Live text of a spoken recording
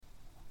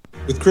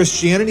With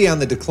Christianity on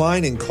the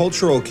decline and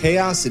cultural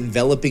chaos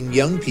enveloping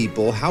young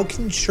people, how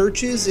can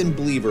churches and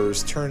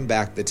believers turn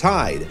back the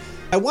tide?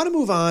 I want to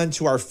move on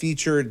to our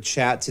featured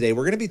chat today.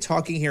 We're going to be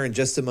talking here in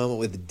just a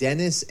moment with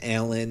Dennis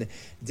Allen.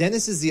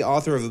 Dennis is the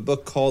author of a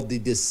book called The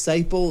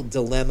Disciple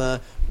Dilemma,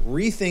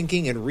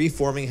 Rethinking and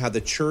Reforming How the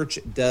Church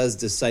Does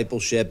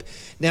Discipleship.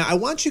 Now, I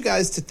want you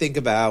guys to think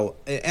about,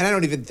 and I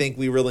don't even think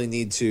we really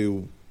need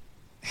to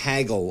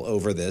haggle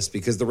over this,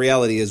 because the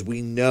reality is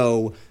we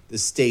know the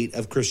state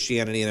of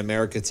Christianity in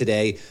America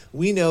today.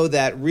 We know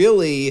that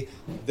really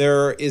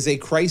there is a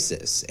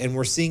crisis, and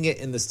we're seeing it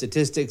in the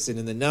statistics and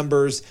in the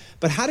numbers.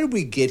 But how did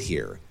we get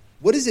here?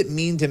 What does it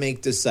mean to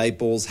make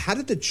disciples? How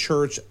did the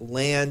church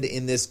land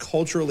in this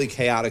culturally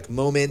chaotic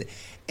moment?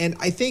 And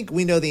I think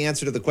we know the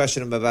answer to the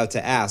question I'm about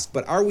to ask,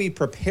 but are we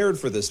prepared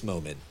for this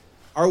moment?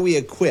 Are we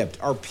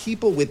equipped? Are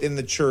people within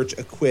the church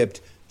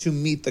equipped to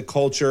meet the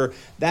culture?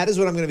 That is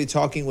what I'm going to be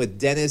talking with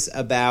Dennis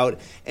about,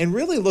 and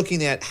really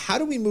looking at how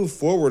do we move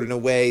forward in a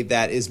way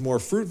that is more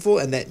fruitful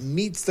and that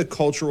meets the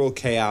cultural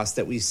chaos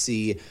that we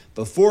see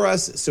before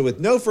us. So with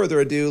no further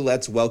ado,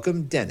 let's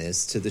welcome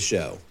Dennis to the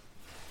show.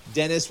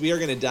 Dennis, we are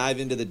going to dive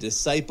into the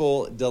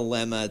disciple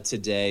dilemma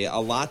today. A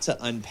lot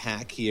to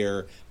unpack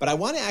here, but I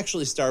want to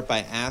actually start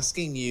by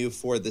asking you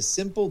for the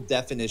simple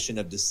definition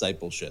of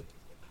discipleship.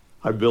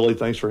 Hi, Billy.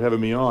 Thanks for having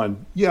me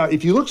on. Yeah,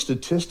 if you look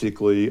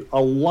statistically,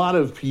 a lot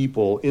of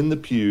people in the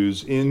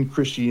pews in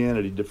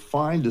Christianity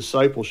define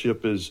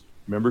discipleship as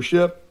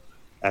membership,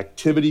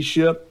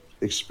 activityship,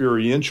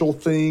 experiential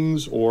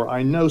things, or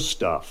I know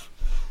stuff.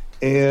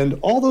 And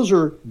all those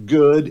are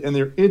good and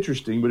they're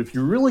interesting, but if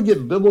you really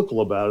get biblical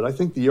about it, I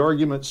think the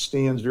argument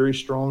stands very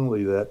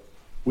strongly that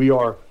we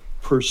are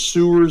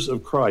pursuers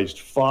of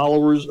Christ,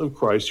 followers of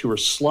Christ who are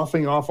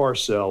sloughing off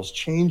ourselves,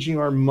 changing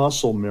our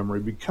muscle memory,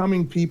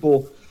 becoming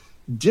people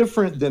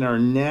different than our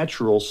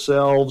natural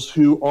selves,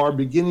 who are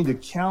beginning to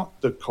count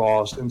the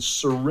cost and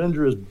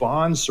surrender as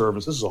bond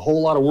servants. This is a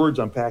whole lot of words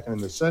I'm packing in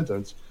this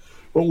sentence,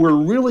 but we're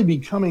really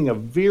becoming a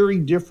very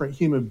different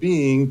human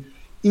being,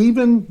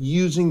 even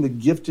using the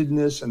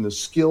giftedness and the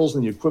skills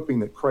and the equipping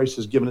that Christ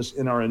has given us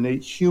in our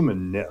innate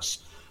humanness.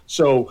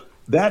 So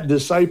that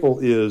disciple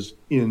is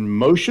in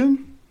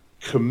motion,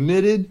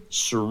 committed,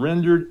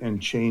 surrendered,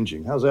 and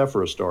changing. How's that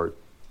for a start?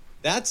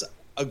 That's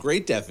a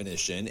great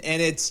definition.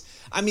 And it's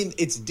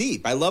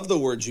deep. I love the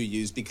words you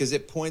use because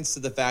it points to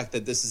the fact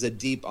that this is a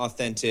deep,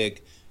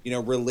 authentic,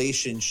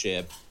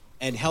 relationship,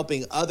 and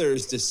helping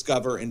others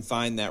discover and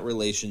find that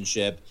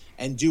relationship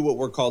and do what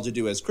we're called to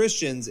do as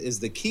Christians is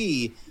the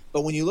key.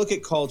 But when you look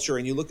at culture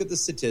and you look at the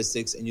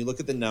statistics and you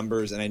look at the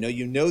numbers, and I know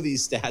you know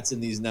these stats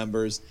and these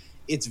numbers,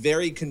 it's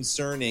very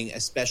concerning,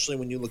 especially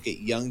when you look at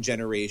young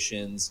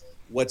generations,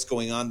 what's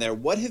going on there.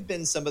 What have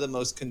been some of the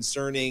most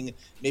concerning,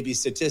 maybe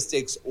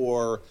statistics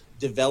or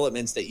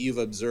developments that you've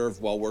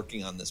observed while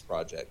working on this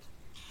project?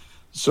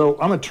 So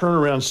I'm a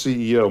turnaround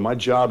CEO. My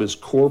job is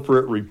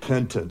corporate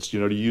repentance.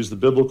 To use the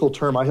biblical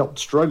term, I help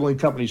struggling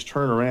companies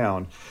turn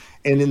around.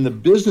 And in the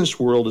business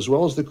world, as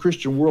well as the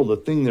Christian world, the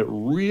thing that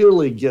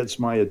really gets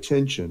my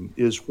attention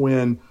is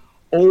when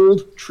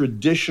old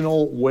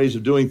traditional ways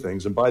of doing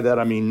things, and by that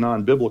I mean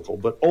non-biblical,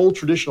 but old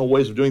traditional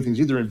ways of doing things,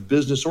 either in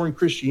business or in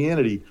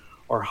Christianity,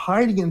 are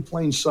hiding in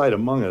plain sight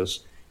among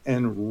us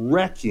and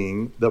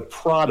wrecking the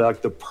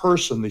product, the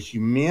person, the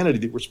humanity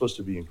that we're supposed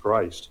to be in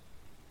Christ.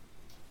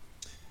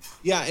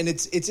 Yeah, and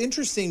it's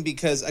interesting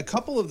because a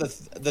couple of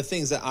the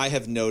things that I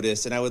have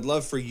noticed, and I would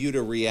love for you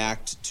to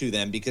react to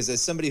them, because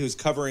as somebody who's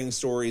covering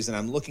stories and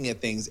I'm looking at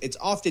things, it's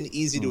often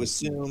easy to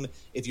assume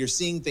if you're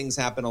seeing things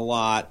happen a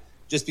lot,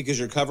 just because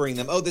you're covering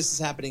them, this is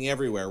happening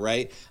everywhere,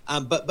 right?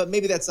 But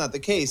maybe that's not the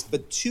case.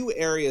 But two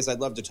areas I'd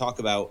love to talk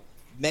about: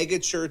 mega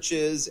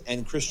churches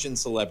and Christian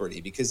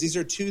celebrity, because these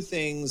are two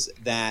things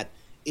that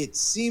it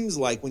seems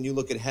like when you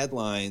look at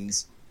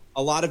headlines,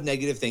 a lot of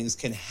negative things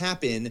can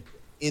happen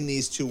in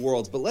these two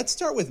worlds. But let's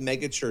start with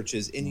mega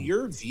churches. In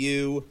your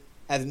view,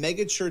 have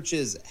mega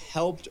churches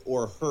helped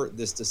or hurt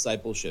this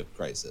discipleship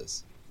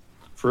crisis?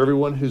 For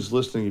everyone who's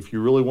listening, if you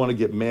really want to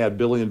get mad,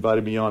 Billy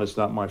invited me on. It's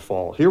not my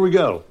fault. Here we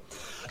go.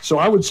 So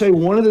I would say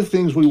one of the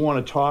things we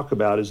want to talk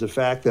about is the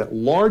fact that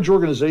large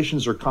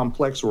organizations are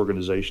complex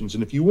organizations.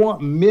 And if you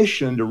want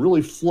mission to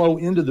really flow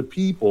into the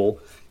people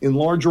in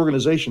large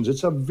organizations,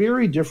 it's a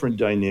very different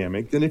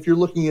dynamic than if you're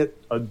looking at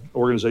an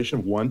organization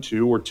of 1,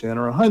 2, or 10,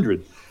 or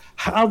 100.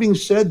 Having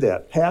said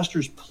that,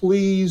 pastors,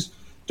 please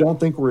don't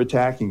think we're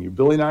attacking you.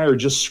 Billy and I are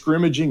just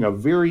scrimmaging a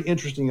very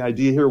interesting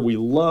idea here. We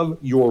love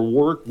your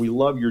work. We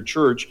love your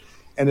church.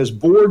 And as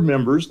board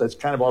members, that's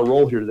kind of our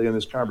role here today in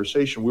this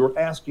conversation, we were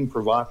asking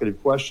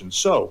provocative questions.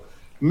 So,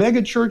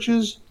 mega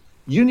churches,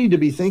 you need to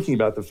be thinking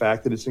about the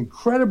fact that it's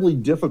incredibly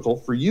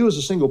difficult for you as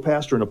a single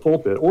pastor in a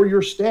pulpit or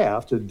your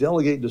staff to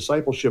delegate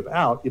discipleship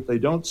out if they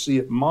don't see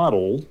it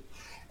modeled.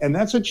 And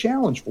that's a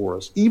challenge for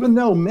us, even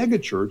though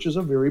megachurch is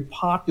a very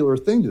popular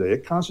thing today.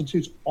 It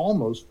constitutes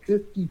almost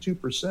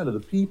 52% of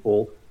the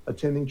people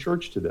attending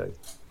church today.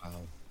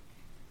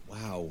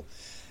 Wow.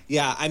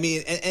 Yeah, I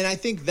mean, and I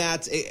think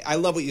I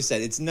love what you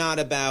said. It's not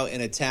about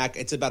an attack.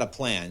 It's about a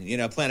plan,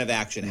 a plan of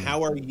action. Mm.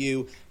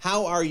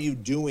 How are you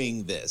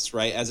doing this,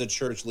 right, as a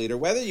church leader?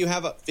 Whether you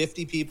have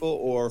 50 people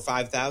or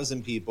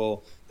 5,000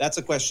 people, that's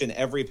a question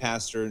every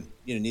pastor,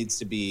 needs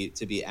to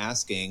be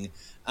asking.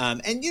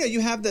 And,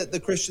 you have the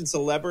Christian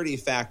celebrity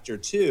factor,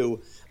 too.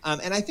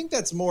 And I think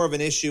that's more of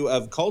an issue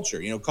of culture.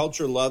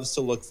 Culture loves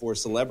to look for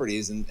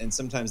celebrities, and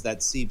sometimes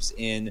that seeps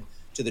in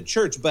to the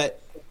church.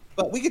 But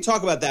we could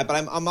talk about that, but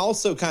I'm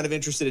also kind of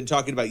interested in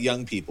talking about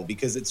young people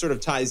because it sort of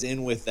ties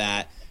in with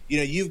that.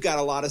 You've got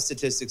a lot of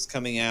statistics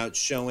coming out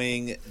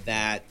showing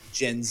that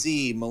Gen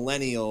Z,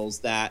 millennials,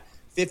 that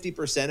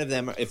 50% of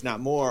them, if not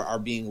more, are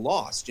being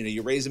lost.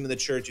 You raise them in the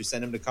church, you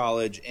send them to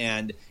college,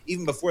 and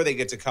even before they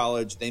get to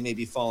college, they may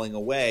be falling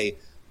away.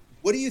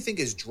 What do you think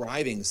is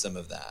driving some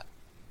of that?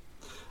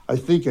 I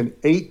think an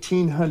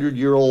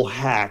 1,800-year-old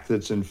hack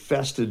that's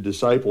infested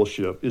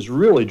discipleship is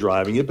really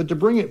driving it. But to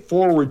bring it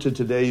forward to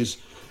today's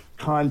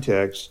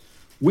context,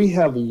 we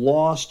have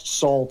lost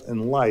salt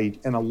and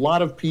light, and a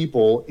lot of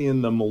people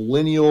in the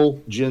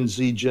millennial Gen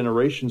Z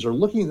generations are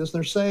looking at this and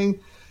they're saying,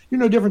 you're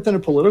no different than a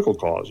political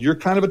cause. You're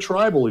kind of a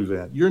tribal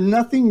event. You're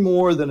nothing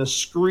more than a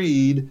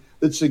screed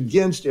that's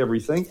against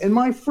everything. And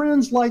my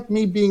friends like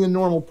me being a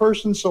normal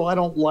person, so I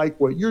don't like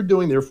what you're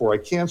doing. Therefore, I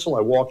cancel,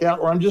 I walk out,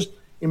 or I'm just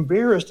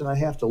embarrassed and I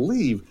have to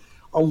leave.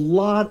 A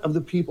lot of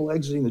the people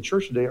exiting the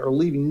church today are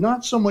leaving,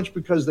 not so much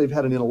because they've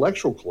had an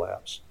intellectual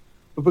collapse,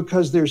 but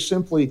because there's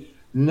simply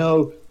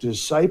no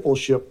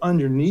discipleship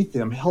underneath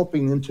them,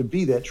 helping them to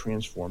be that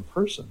transformed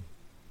person.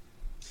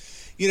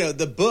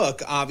 The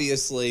book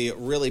obviously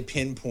really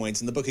pinpoints,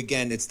 in the book,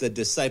 again, it's the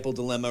disciple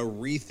dilemma,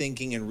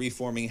 rethinking and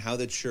reforming how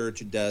the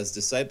church does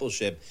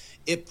discipleship.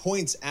 It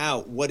points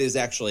out what is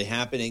actually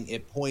happening.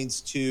 It points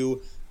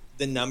to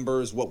the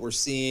numbers, what we're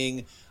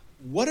seeing.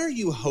 What are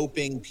you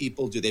hoping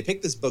people do? They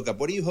pick this book up.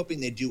 What are you hoping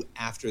they do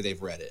after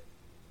they've read it?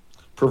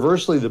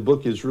 Perversely, the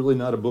book is really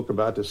not a book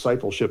about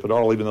discipleship at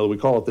all, even though we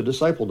call it the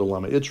disciple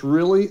dilemma. It's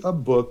really a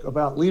book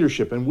about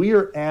leadership. And we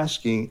are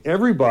asking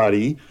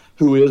everybody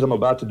who is, I'm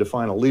about to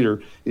define a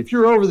leader, if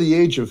you're over the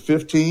age of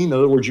 15, in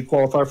other words, you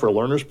qualify for a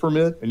learner's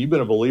permit, and you've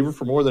been a believer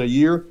for more than a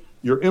year,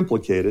 you're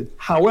implicated.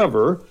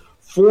 However,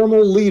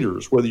 formal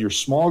leaders, whether you're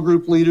small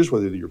group leaders,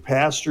 whether you're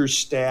pastors,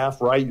 staff,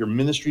 right, your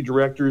ministry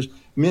directors,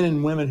 men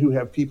and women who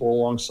have people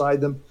alongside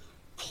them,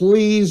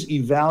 please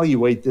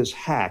evaluate this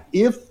hack.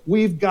 If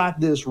we've got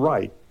this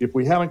right, if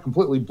we haven't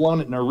completely blown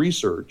it in our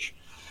research,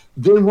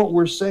 then what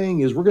we're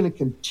saying is we're going to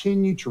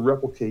continue to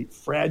replicate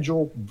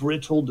fragile,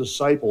 brittle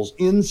disciples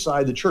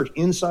inside the church,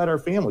 inside our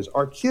families.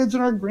 Our kids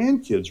and our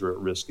grandkids are at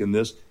risk in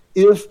this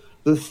if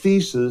the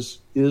thesis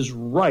is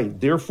right.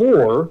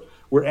 Therefore,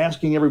 we're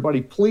asking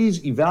everybody,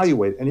 please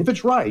evaluate. And if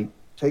it's right,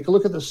 take a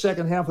look at the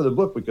second half of the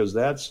book, because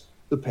that's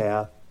the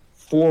path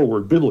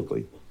forward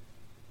biblically.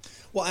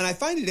 Well, and I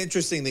find it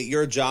interesting that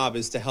your job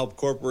is to help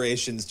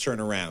corporations turn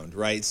around,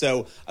 right?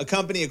 So a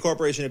company, a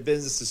corporation, a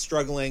business is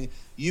struggling.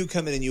 You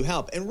come in and you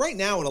help. And right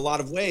now, in a lot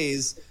of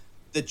ways,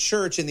 the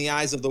church, in the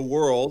eyes of the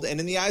world and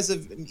in the eyes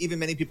of even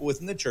many people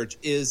within the church,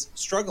 is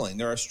struggling.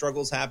 There are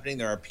struggles happening.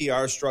 There are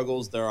PR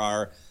struggles. There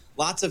are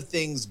lots of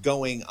things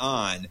going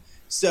on.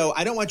 So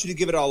I don't want you to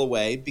give it all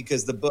away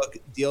because the book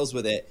deals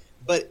with it.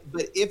 But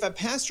if a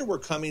pastor were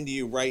coming to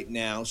you right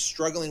now,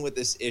 struggling with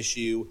this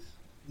issue,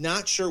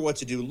 not sure what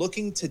to do,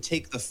 looking to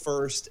take the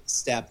first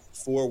step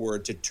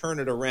forward to turn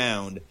it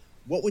around,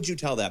 what would you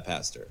tell that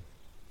pastor?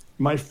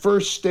 My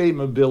first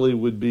statement, Billy,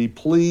 would be,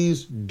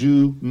 please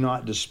do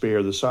not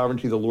despair. The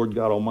sovereignty of the Lord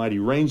God Almighty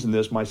reigns in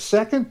this. My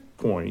second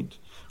point,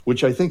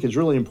 which I think is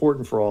really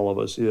important for all of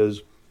us,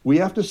 is we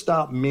have to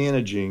stop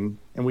managing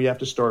and we have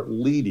to start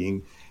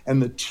leading.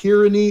 And the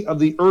tyranny of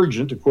the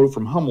urgent, to quote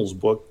from Hallowell's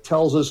book,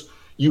 tells us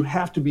you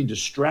have to be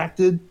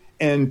distracted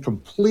and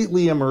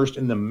completely immersed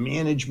in the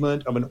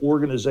management of an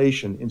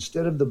organization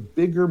instead of the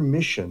bigger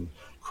mission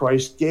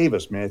Christ gave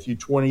us. Matthew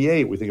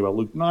 28, we think about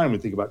Luke 9, we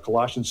think about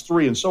Colossians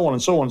 3, and so on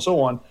and so on and so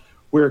on,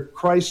 where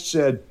Christ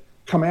said,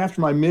 come after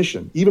my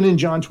mission. Even in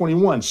John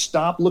 21,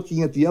 stop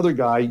looking at the other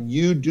guy.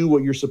 You do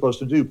what you're supposed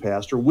to do,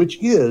 Pastor,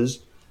 which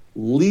is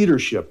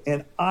leadership.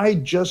 And I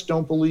just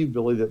don't believe,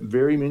 Billy, that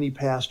very many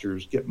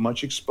pastors get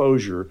much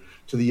exposure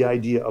to the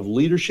idea of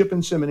leadership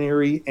in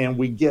seminary, and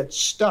we get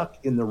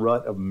stuck in the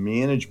rut of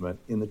management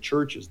in the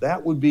churches.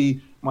 That would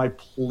be my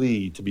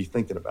plea to be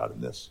thinking about in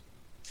this.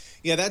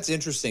 Yeah, that's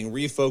interesting.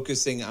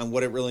 Refocusing on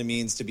what it really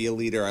means to be a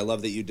leader. I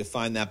love that you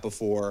defined that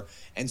before,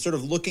 and sort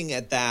of looking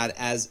at that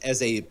as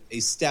a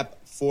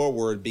step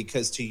forward,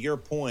 because to your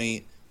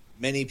point,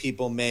 many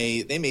people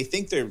may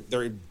think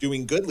they're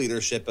doing good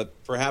leadership,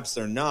 but perhaps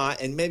they're not.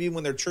 And maybe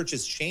when their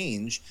churches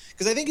change,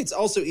 because I think it's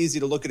also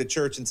easy to look at a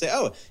church and say,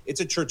 oh, it's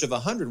a church of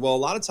 100. Well, a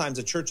lot of times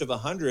a church of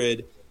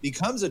 100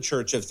 becomes a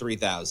church of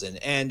 3,000.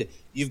 And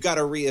you've got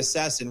to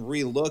reassess and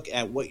relook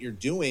at what you're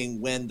doing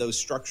when those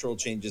structural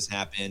changes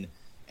happen.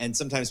 And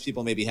sometimes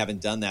people maybe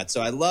haven't done that.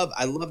 So I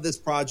love this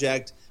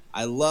project.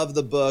 I love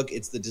the book.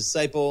 It's The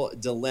Disciple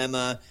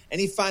Dilemma.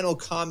 Any final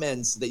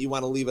comments that you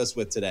want to leave us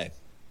with today?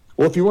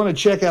 Well, if you want to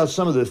check out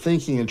some of the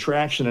thinking and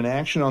traction and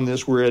action on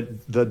this, we're at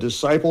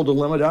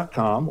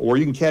thediscipledilema.com, or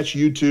you can catch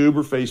YouTube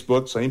or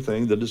Facebook, same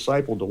thing, The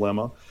Disciple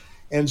Dilemma,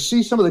 and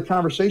see some of the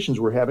conversations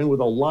we're having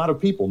with a lot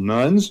of people,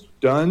 nuns,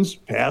 duns,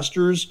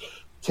 pastors,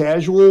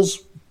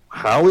 casuals.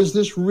 How is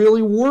this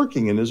really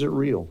working, and is it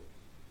real?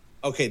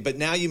 Okay, but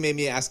now you made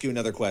me ask you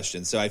another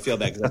question, so I feel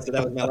bad because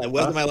that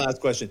wasn't my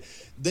last question.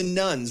 The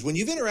nuns, when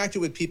you've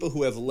interacted with people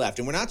who have left,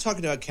 and we're not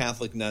talking about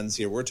Catholic nuns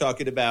here, we're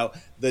talking about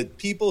the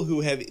people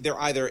who they're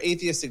either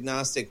atheist,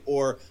 agnostic,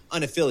 or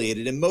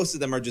unaffiliated, and most of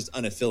them are just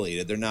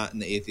unaffiliated. They're not in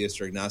the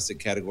atheist or agnostic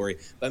category,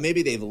 but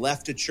maybe they've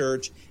left a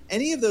church.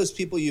 Any of those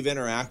people you've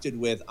interacted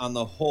with on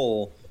the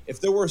whole, if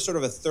there were sort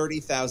of a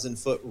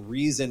 30,000-foot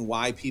reason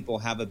why people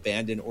have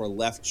abandoned or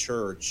left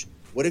church,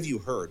 what have you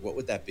heard? What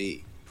would that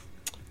be?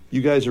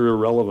 You guys are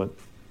irrelevant.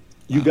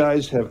 You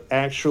guys have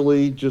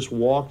actually just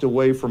walked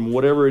away from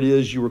whatever it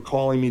is you were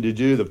calling me to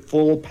do, the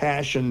full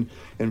passion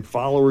and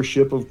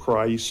followership of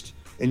Christ,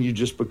 and you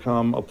just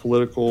become a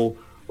political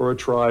or a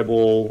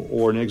tribal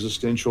or an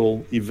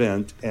existential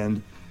event.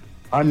 And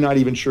I'm not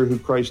even sure who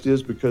Christ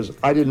is because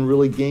I didn't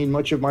really gain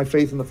much of my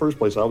faith in the first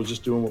place. I was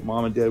just doing what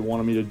mom and dad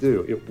wanted me to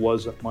do. It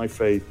wasn't my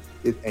faith.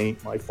 It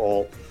ain't my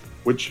fault,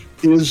 which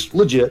is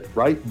legit,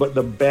 right? But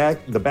the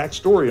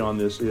backstory on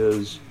this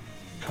is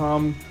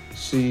come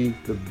see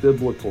the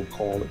biblical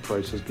call that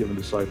Christ has given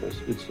disciples.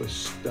 It's a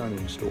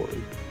stunning story.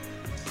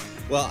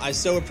 Well, I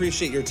so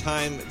appreciate your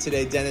time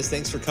today, Dennis.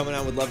 Thanks for coming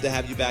on. Would love to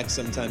have you back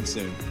sometime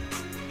soon.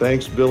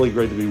 Thanks, Billy.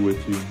 Great to be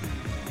with you.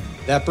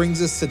 That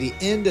brings us to the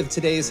end of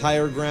today's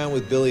Higher Ground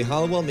with Billy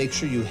Hallowell. Make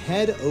sure you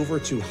head over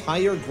to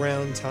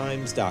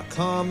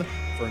highergroundtimes.com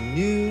for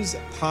news,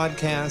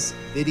 podcasts,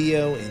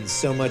 video, and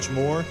so much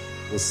more.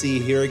 We'll see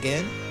you here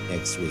again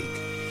next week.